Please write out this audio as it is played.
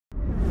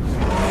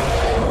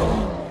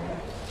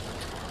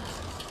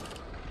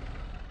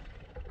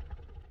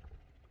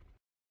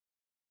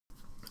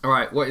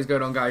Alright, what is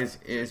going on, guys?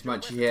 It is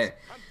Munchie here.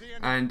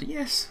 And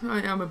yes,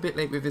 I am a bit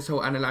late with this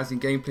whole analysing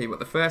gameplay, but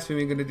the first thing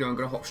we're going to do, I'm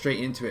going to hop straight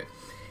into it.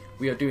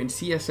 We are doing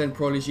CSN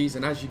Prodigies,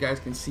 and as you guys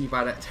can see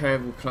by that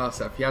terrible class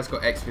up, he has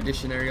got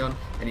Expeditionary on,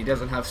 and he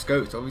doesn't have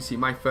scopes. Obviously,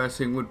 my first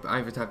thing would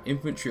either to have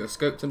infantry or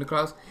scopes on the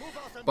class.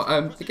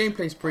 But the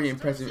gameplay is pretty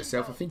impressive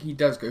itself. I think he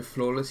does go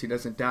flawless, he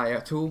doesn't die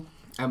at all.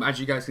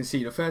 As you guys can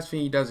see, the first thing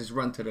he does is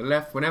run to the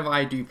left. Whenever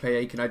I do play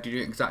Aiken, I do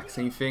the exact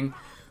same thing.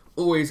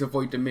 Always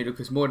avoid the middle,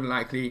 because more than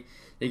likely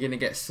you're going to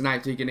get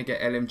sniped, you're going to get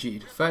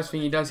LMG'd. First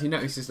thing he does, he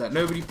notices that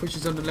nobody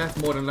pushes on the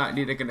left. More than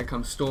likely they're going to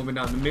come storming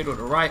down the middle or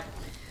the right.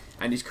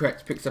 And he's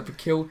correct, picks up a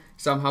kill,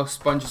 somehow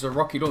sponges a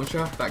rocket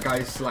launcher. That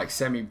guy's like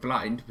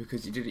semi-blind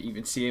because he didn't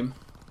even see him.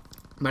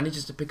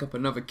 Manages to pick up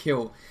another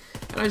kill.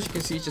 And as you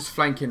can see, he's just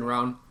flanking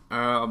around.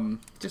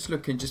 Just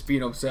looking, just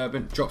being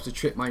observant. Drops a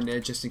trip mine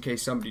there just in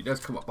case somebody does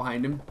come up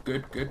behind him.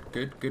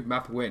 Good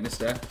map awareness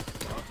there.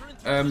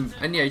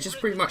 And yeah, he's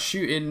just pretty much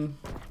shooting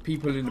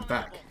people in the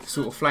back,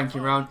 sort of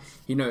flanking around.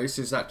 He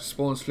notices that the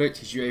spawn's flipped.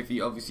 His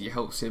UAV obviously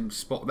helps him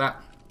spot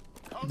that.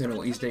 Don't know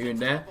what he's doing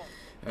there.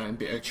 A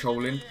bit of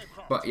trolling,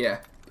 but yeah.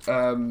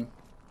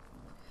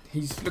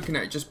 He's looking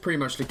at, just pretty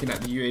much looking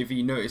at the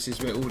UAV. Notices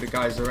where all the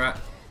guys are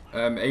at.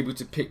 Able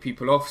to pick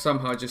people off,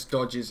 somehow just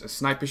dodges a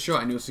sniper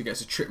shot, and he also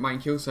gets a trip mine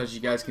kill. So as you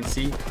guys can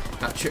see,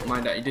 that trip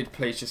mine that he did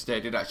place just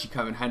there did actually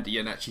come in handy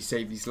and actually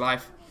save his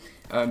life.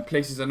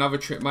 Places another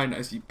trip mine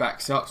as he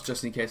backs up,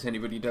 just in case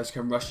anybody does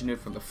come rushing in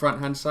from the front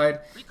hand side.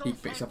 He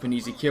picks up an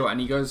easy kill, and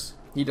he does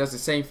the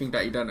same thing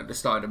that he done at the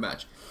start of the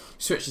match.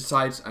 Switches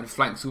sides and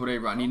flanks all the way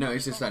around. He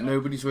notices that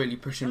nobody's really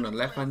pushing on the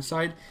left hand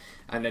side,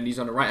 and then he's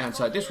on the right hand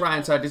side. This right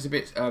hand side is a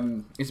bit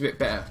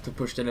better to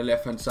push than the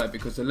left hand side,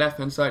 because the left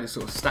hand side is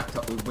sort of stacked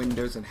up with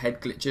windows and head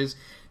glitches.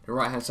 The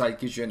right hand side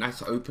gives you a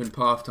nice open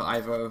path to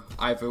either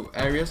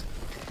areas.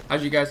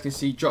 As you guys can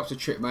see, drops a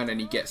trip mine and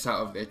he gets out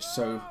of it.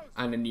 So,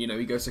 and then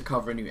he goes to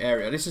cover a new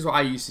area. This is what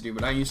I used to do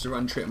when I used to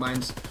run trip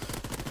mines.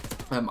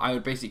 I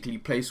would basically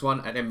place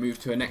one and then move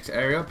to a next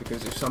area,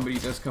 because if somebody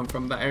does come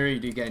from that area, you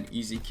do get an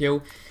easy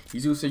kill.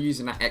 He's also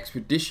using that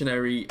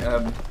Expeditionary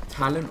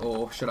talent,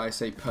 or should I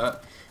say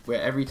perk,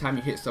 where every time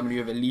you hit somebody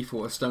with a lethal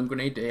or a stun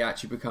grenade, they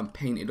actually become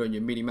painted on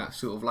your mini-map,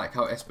 sort of like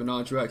how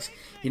Espionage works.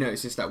 He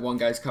notices that one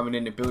guy's coming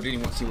in the building. He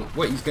wants to see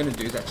what he's going to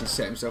do is actually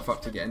set himself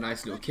up to get a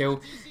nice little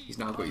kill. He's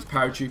now got his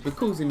paratrooper,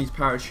 calls in these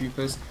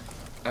paratroopers.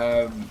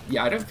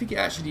 Yeah, I don't think it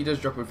actually does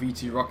drop a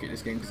V2 rocket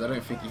this game, because I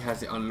don't think he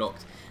has it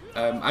unlocked.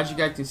 As you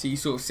guys can see,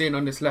 he's sort of sitting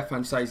on this left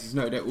hand side. He's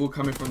they're all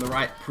coming from the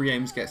right.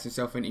 Pre-aims, gets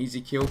himself an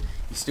easy kill.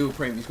 He's still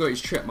pre-aimed. He's got his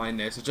trip mine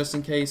there, so just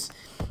in case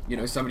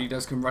somebody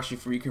does come rushing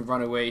through, you can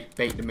run away,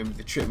 bait them in with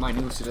the trip mine.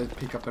 He also does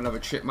pick up another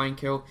trip mine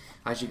kill.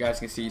 As you guys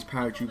can see, his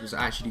paratroopers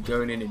are actually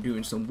going in and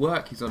doing some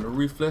work. He's on the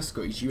roofless,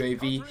 got his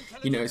UAV.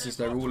 He notices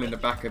they're all in the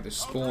back of the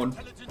spawn.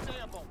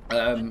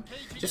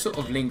 Just sort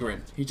of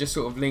lingering. He just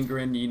sort of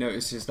lingering. He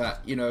notices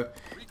that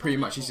pretty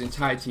much his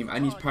entire team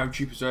and his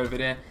paratroopers are over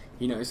there.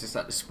 He notices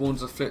that the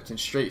spawns are flipped and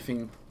straight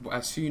thing.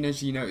 As soon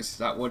as he notices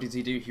that, what does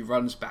he do? He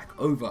runs back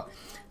over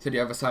to the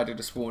other side of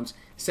the spawns,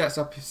 sets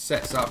up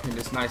in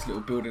this nice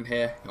little building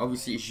here.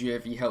 Obviously his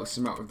UAV helps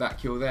him out with that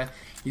kill there.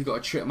 He's got a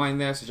trip mine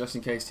there, so just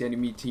in case the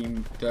enemy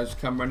team does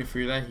come running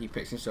through there, he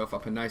picks himself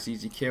up a nice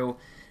easy kill.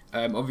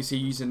 Obviously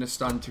using the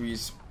stun to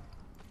his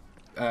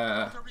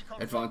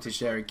advantage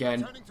there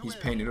again. He's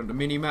painted on the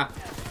mini-map.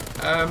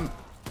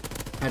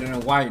 I don't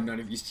know why none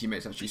of his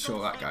teammates actually saw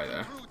that guy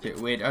there.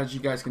 Bit weird. As you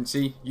guys can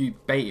see, you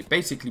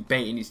basically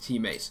baiting his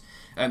teammates.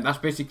 That's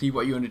basically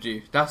what you want to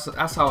do.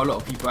 That's how a lot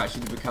of people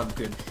actually become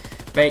good.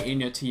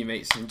 Baiting your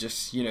teammates and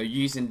just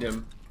using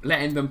them,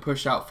 letting them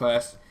push out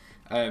first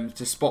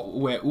to spot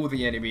where all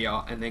the enemy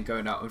are, and then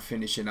going out and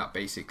finishing up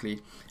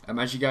basically.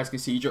 As you guys can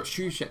see, he drops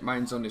two trip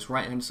mines on this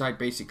right hand side,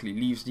 basically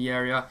leaves the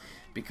area,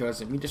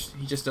 because he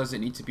just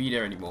doesn't need to be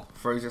there anymore.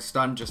 Throws a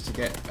stun just to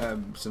get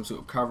some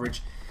sort of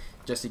coverage,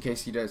 just in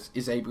case he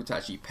is able to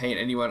actually paint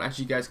anyone. As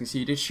you guys can see,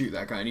 he did shoot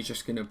that guy, and he's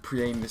just going to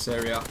pre-aim this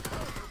area.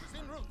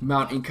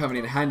 Mountain coming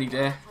in handy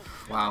there.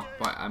 Wow,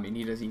 but I mean,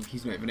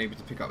 he's not even able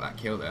to pick up that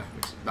kill there,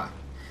 which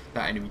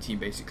that enemy team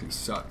basically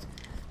sucked.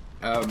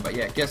 But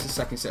yeah, gets a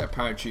second set of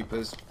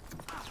paratroopers,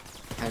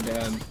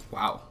 and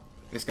wow,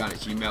 this gun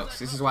actually melts.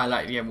 This is why I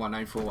like the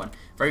M1941.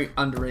 Very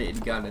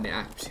underrated gun, and it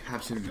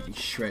absolutely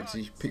shreds.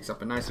 He picks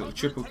up a nice little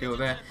triple kill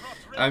there.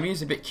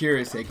 He's a bit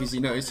curious there, because he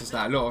notices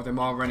that a lot of them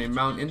are running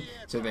mountain,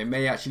 so they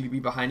may actually be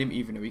behind him,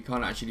 even though he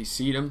can't actually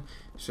see them.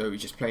 So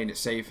he's just playing it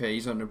safe here.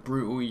 He's on the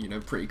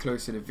brutal, pretty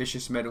close to the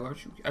vicious medal.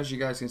 As you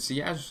guys can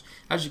see, as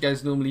you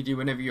guys normally do,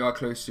 whenever you are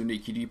close to a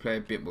nuke, you do play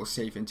a bit more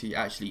safe until you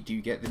actually do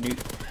get the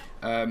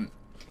nuke.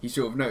 He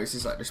sort of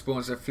notices like the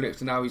spawns have flipped,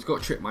 and now he's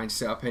got trip mines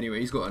set up anyway.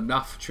 He's got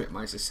enough trip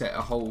mines to set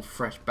a whole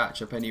fresh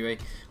batch up anyway.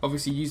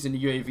 Obviously using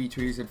the UAV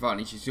to his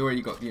advantage, he's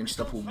already got the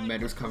unstoppable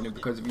medals coming in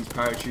because of his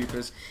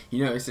paratroopers. He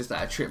notices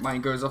that a trip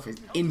mine goes off,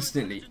 and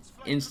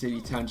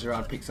instantly turns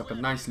around, picks up a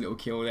nice little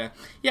kill there.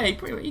 Yeah,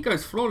 he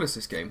goes flawless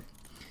this game.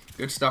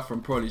 Good stuff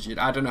from Prodigy.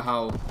 I don't know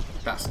how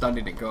that stun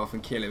didn't go off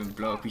and kill him and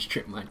blow up his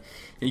trip mine.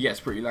 He gets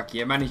pretty lucky.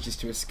 He manages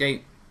to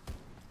escape.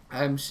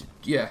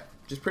 Yeah.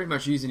 just pretty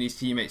much using his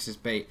teammates as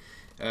bait.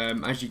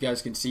 As you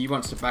guys can see, he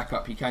wants to back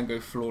up. He can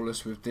go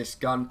flawless with this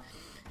gun.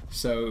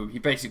 So he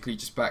basically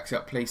just backs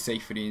up, plays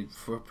safely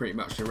for pretty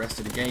much the rest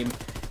of the game.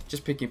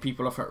 Just picking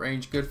people off at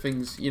range. Good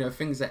things, you know,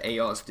 things that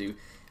ARs do.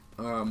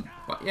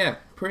 But yeah,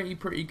 pretty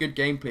good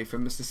gameplay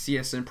from Mr.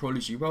 CSN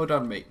Prodigy. Well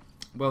done, mate.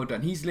 Well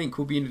done. His link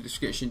will be in the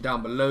description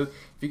down below.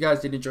 If you guys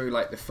did enjoy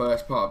like the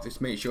first part of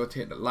this, make sure to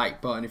hit the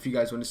like button. If you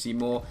guys want to see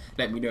more,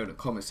 let me know in the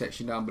comment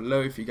section down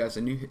below. If you guys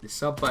are new, hit the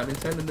sub button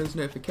and turn on those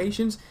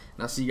notifications.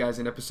 And I'll see you guys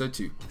in episode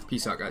 2.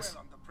 Peace out, guys.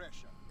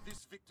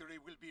 This victory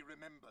will be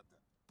remembered.